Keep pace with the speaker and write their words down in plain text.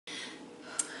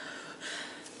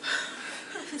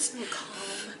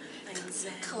calm and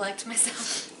zen. Collect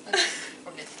myself. Okay,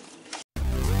 we're good.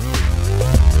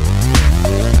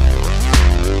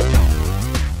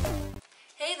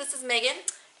 Hey, this is Megan.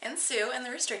 And Sue in the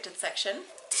restricted section.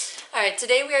 Alright,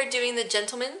 today we are doing the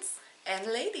gentleman's And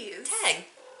ladies. tag.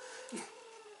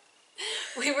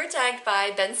 We were tagged by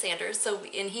Ben Sanders,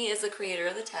 and he is the creator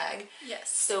of the tag.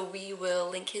 Yes. So we will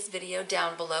link his video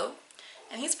down below.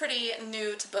 And he's pretty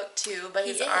new to BookTube, but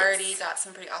He he's is. already got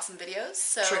some pretty awesome videos.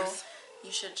 So Truth.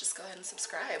 you should just go ahead and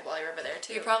subscribe while you're over there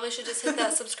too. You probably should just hit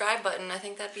that subscribe button. I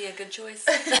think that'd be a good choice.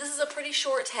 This is a pretty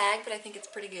short tag, but I think it's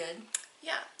pretty good.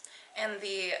 Yeah. And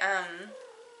the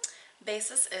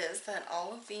basis is that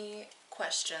all of the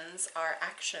questions are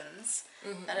actions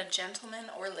that a gentleman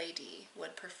or lady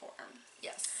would perform.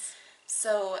 Yes.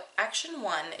 So action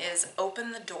 1 is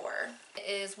open the door.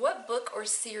 Is what book or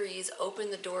series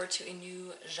opened the door to a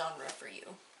new genre for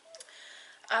you?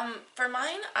 For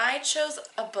mine, I chose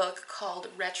a book called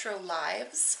Retro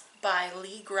Lives by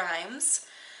Lee Grimes.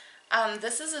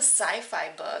 This is a sci-fi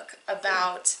book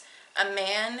about a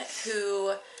man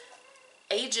who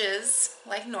ages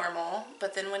like normal,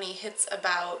 but then when he hits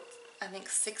about, I think,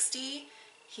 60,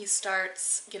 he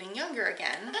starts getting younger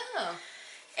again. Oh.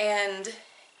 And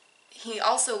he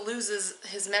also loses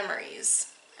his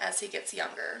memories as he gets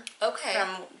younger. Okay.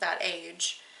 From that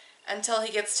age. Until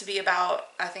he gets to be about,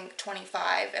 I think,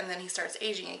 25, and then he starts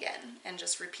aging again and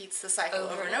just repeats the cycle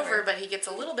over and over, but he gets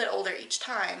a little bit older each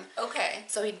time. Okay.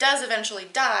 So he does eventually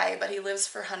die, but he lives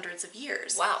for hundreds of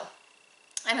years. Wow.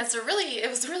 And it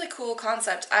was a really cool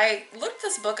concept. I looked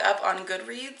this book up on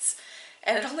Goodreads,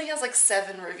 and it only has like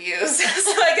 7 reviews,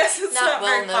 so I guess it's not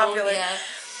well very popular. Yeah.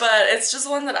 But it's just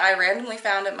one that I randomly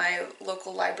found at my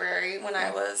local library when I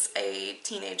was a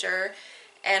teenager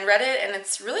and read it, and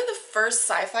it's really the first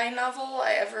sci-fi novel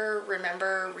I ever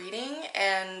remember reading,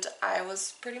 and I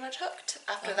was pretty much hooked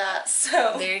after that.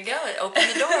 So There you go. It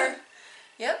opened the door.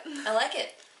 Yep. I like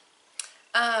it.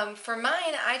 For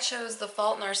mine, I chose The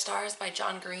Fault in Our Stars by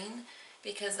John Green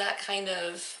because that kind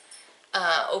of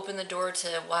opened the door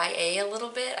to YA a little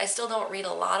bit. I still don't read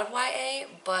a lot of YA,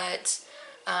 but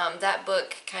that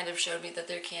book kind of showed me that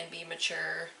there can be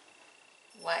mature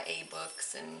YA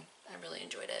books, and I really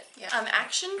enjoyed it. Yeah.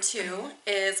 Action 2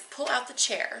 is Pull Out the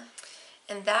Chair.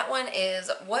 And that one is,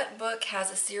 what book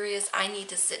has a serious I need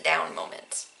to sit down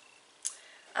moment?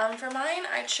 For mine,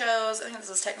 I chose, I think this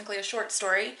is technically a short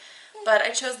story, but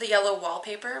I chose The Yellow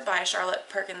Wallpaper by Charlotte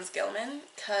Perkins Gilman,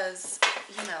 because,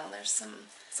 you know, there's some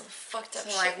fucked up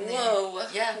like, shit in there. whoa,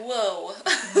 Yeah. whoa.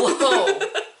 Whoa.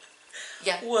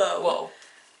 Yeah. Whoa. Whoa.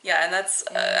 Yeah, and that's,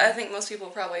 I think most people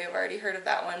probably have already heard of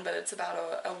that one, but it's about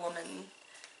a woman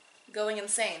going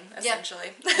insane,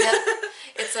 essentially. Yeah.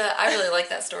 I really like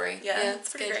that story. Yeah,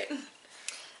 it's pretty good. great.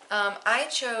 I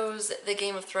chose the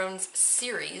Game of Thrones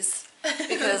series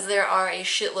because there are a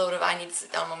shitload of I need to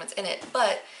sit down moments in it.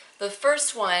 But the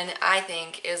first one, I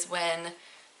think, is when,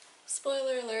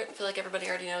 spoiler alert, I feel like everybody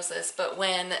already knows this, but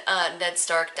when Ned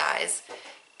Stark dies,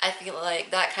 I feel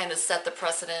like that kind of set the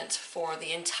precedent for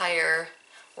the entire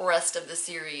rest of the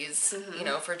series, you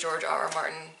know, for George R.R.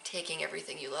 Martin taking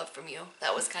everything you love from you.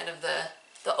 That was kind of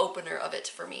the opener of it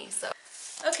for me, so.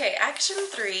 Okay, action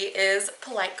 3 is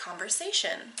Polite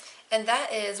Conversation. And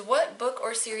that is, what book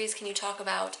or series can you talk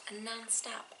about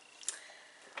non-stop?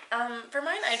 For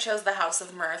mine, I chose The House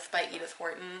of Mirth by Edith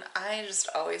Wharton. I just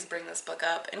always bring this book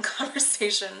up in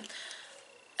conversation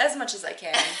as much as I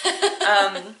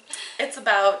can. It's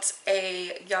about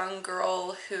a young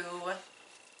girl who,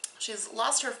 she's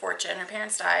lost her fortune. Her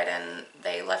parents died and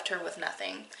they left her with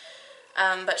nothing.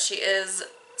 But she is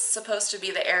supposed to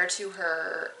be the heir to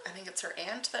her, I think it's her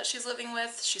aunt that she's living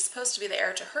with. She's supposed to be the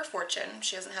heir to her fortune.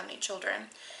 She doesn't have any children.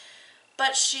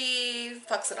 But she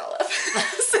fucks it all up,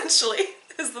 essentially,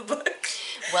 is the book.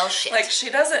 Well, shit. Like,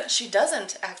 she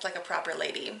doesn't act like a proper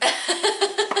lady.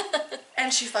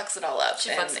 And she fucks it all up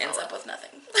and ends up with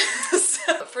nothing.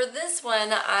 So. For this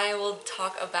one, I will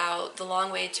talk about The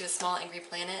Long Way to a Small Angry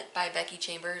Planet by Becky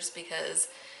Chambers because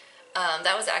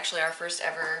that was actually our first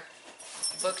ever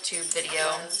BookTube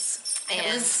video. It's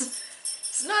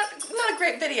not a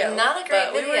great video. Not a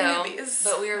great video. We were newbies.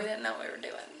 But we didn't know what we were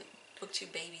doing.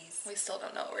 BookTube babies. We still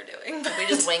don't know what we're doing. But We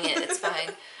just wing it. It's fine.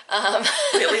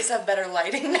 We at least have better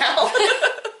lighting now.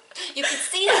 You can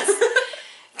see us.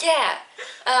 Yeah.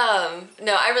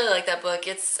 No, I really like that book.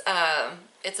 It's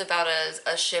about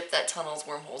a ship that tunnels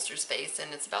wormholes through space,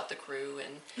 and it's about the crew.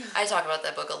 And I talk about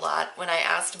that book a lot. When I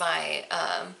asked I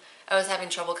was having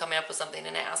trouble coming up with something,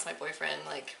 and I asked my boyfriend,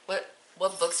 like, what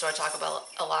books do I talk about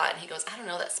a lot? And he goes, I don't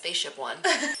know, that spaceship one.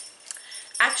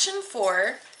 Action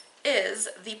 4 is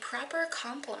The Proper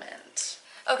Compliment.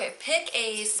 Okay, pick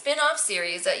a spin-off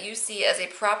series that you see as a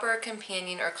proper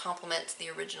companion or complement to the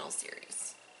original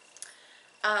series.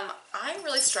 I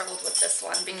really struggled with this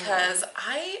one because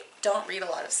I don't read a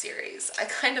lot of series. I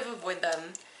kind of avoid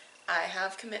them. I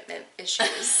have commitment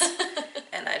issues,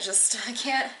 and I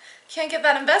can't get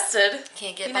that invested.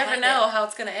 Can't get You behind never know it. how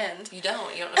it's gonna end. You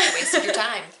don't have to waste your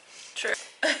time. True.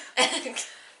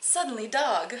 Suddenly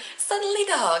dog. Suddenly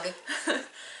dog.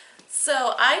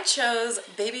 So I chose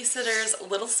Babysitter's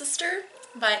Little Sister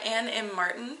by Anne M.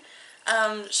 Martin.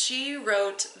 She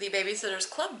wrote the Babysitter's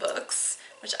Club books,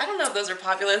 which I don't know if those are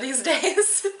popular these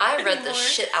days. I read the anymore.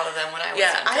 shit out of them when I was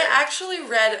Yeah, younger. I actually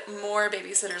read more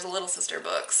Babysitter's Little Sister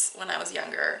books when I was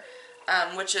younger,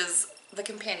 which is the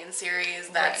companion series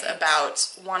that's Right. about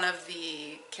one of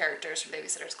the characters from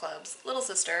Babysitter's Club's little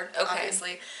sister, Okay.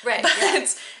 obviously. Right, But yeah.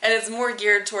 it's more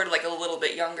geared toward like a little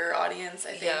bit younger audience,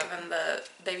 I think, Yeah. than the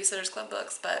Babysitter's Club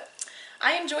books. But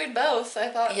I enjoyed both. I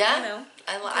thought, Yeah, you know,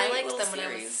 I great liked little them when I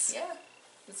was. series. Yeah,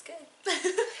 it's good.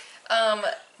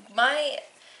 My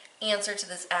answer to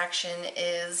this action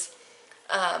is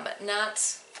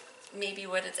not maybe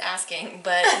what it's asking,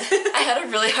 but I had a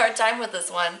really hard time with this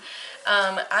one.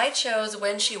 I chose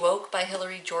When She Woke by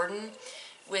Hilary Jordan,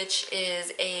 which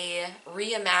is a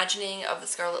reimagining of The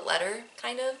Scarlet Letter,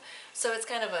 kind of. So it's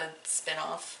kind of a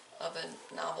spin-off of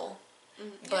a novel.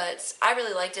 But I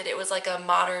really liked it. It was like a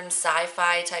modern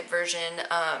sci-fi type version.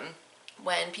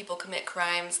 When people commit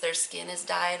crimes, their skin is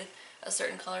dyed a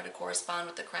certain color to correspond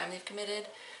with the crime they've committed.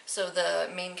 So the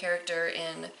main character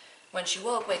in When She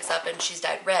Woke wakes up and she's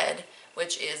dyed red,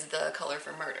 which is the color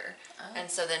for murder. Oh. And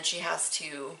so then she has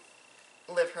to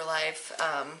live her life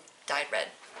dyed red.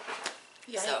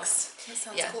 Yikes. That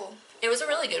sounds Yeah. cool. It was a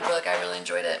really good book. I really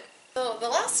enjoyed it. So the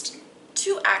last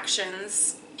two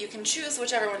actions, you can choose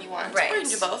whichever one you want. Right. Or you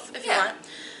can do both if Yeah. you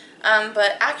want.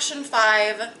 But action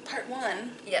 5, part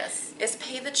 1, Yes. is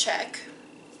pay the check.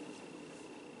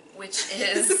 Which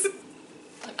is...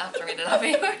 I have to read it off of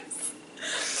yours.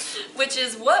 Which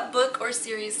is what book or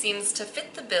series seems to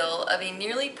fit the bill of a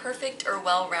nearly perfect or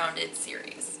well-rounded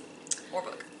series or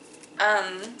book.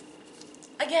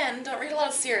 Again, don't read a lot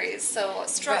of series, so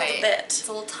struggle Right. a bit. It's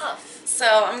a little tough.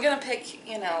 So I'm gonna pick,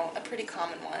 a pretty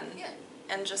common one. Yeah.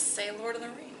 And just say Lord of the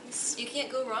Rings. You can't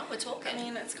go wrong with Tolkien. I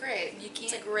mean, it's great. You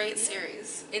It's a can't- great yeah.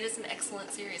 series. It is an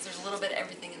excellent series. There's a little bit of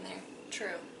everything in there.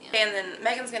 True. Yeah. And then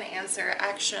Megan's gonna answer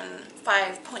action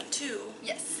 5.2,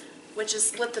 Yes. which is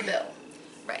split the bill.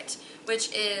 Right.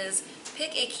 Which is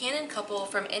pick a canon couple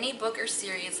from any book or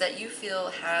series that you feel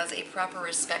has a proper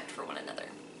respect for one another.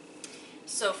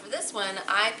 So for this one,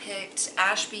 I picked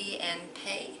Ashby and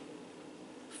Pay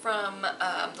from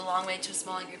The Long Way to a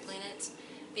Small Angry Planet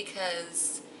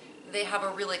because they have a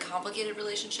really complicated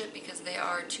relationship because they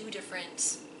are two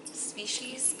different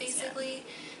species, basically.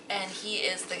 And he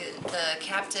is the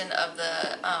captain of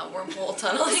the wormhole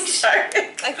tunneling. Sorry.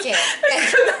 I can't. I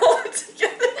couldn't hold it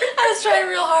together. I was trying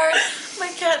real hard. My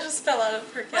cat just fell out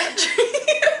of her cat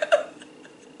tree.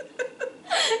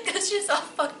 Because she's all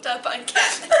fucked up on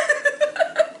cat.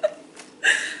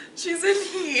 She's in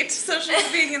heat, so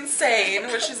she's being insane,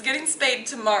 which she's getting spayed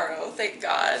tomorrow, thank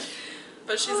God.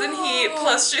 But she's in heat,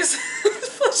 plus she's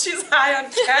high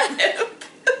on catnip.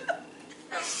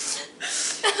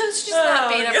 She's not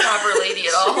being a proper lady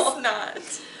at all. She's not.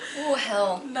 Oh,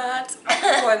 hell. Not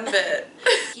one bit.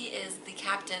 He is the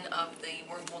captain of the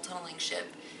wormhole tunneling ship,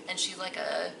 and she's like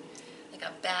a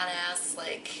badass,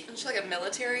 like... Isn't she like a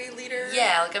military leader?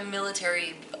 Yeah, like a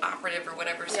military operative or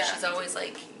whatever, so Yeah. she's always,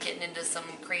 like, getting into some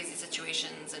crazy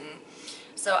situations, and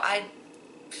so I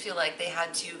feel like they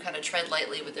had to kind of tread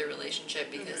lightly with their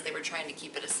relationship because they were trying to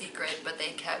keep it a secret, but they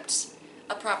kept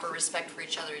a proper respect for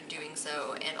each other in doing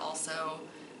so, and also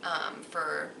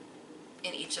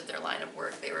in each of their line of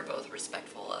work, they were both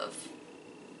respectful of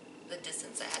the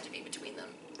distance that had to be between them.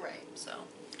 Right. So,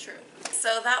 True.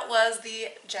 So that was the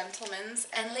gentleman's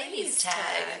and ladies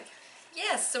tag.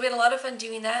 Yes, so we had a lot of fun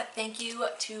doing that. Thank you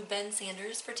to Ben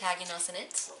Sanders for tagging us in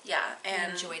it. Yeah, I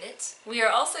and enjoyed it. We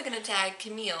are also going to tag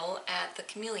Camille at the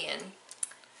Chameleon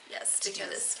yes, to do because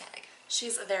this tag.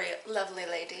 she's a very lovely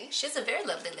lady. She's a very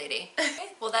lovely lady. Okay,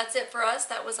 well, that's it for us.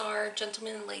 That was our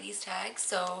gentlemen and ladies tag.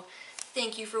 So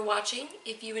thank you for watching.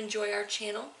 If you enjoy our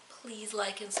channel, please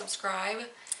like and subscribe.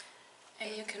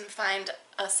 And you can find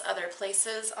us other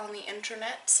places on the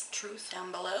internet. Truth.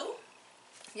 Down below.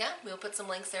 Yeah, we'll put some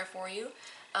links there for you.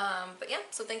 But yeah,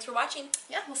 so thanks for watching.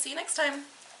 Yeah, we'll see you next time.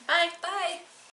 Bye. Bye.